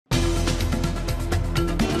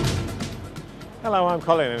Hello, I'm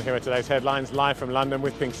Colin and here are today's headlines live from London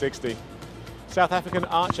with Pinksixty. South African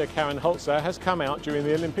archer Karen Hultzer has come out during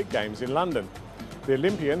the Olympic Games in London. The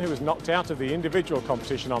Olympian, who was knocked out of the individual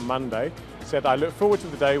competition on Monday, said, "I look forward to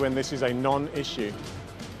the day when this is a non-issue."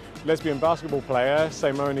 Lesbian basketball player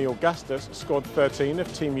Seimone Augustus scored 13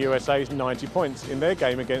 of Team USA's 90 points in their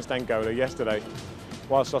game against Angola yesterday,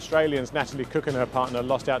 whilst Australians Natalie and her partner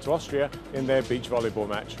lost out to Austria in their beach volleyball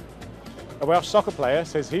match. A Welsh soccer player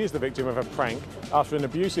says he is the victim of a prank after an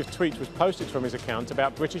abusive tweet was posted from his account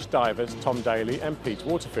about British divers Daley and Pete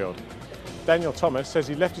Waterfield. Daniel Thomas says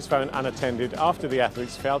he left his phone unattended after the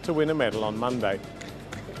athletes failed to win a medal on Monday.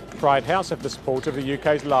 Pride House have the support of the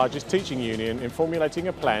UK's largest teaching union in formulating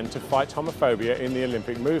a plan to fight homophobia in the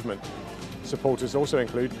Olympic movement. Supporters also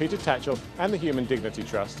include Peter Tatchell and the Human Dignity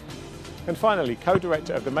Trust. And finally,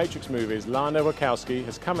 co-director of the Matrix movies Lana Wachowski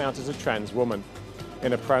has come out as a trans woman.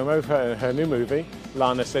 In a promo for her new movie,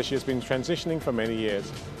 Lana says she has been transitioning for many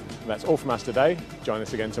years. And that's all from us today. Join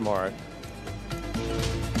us again tomorrow.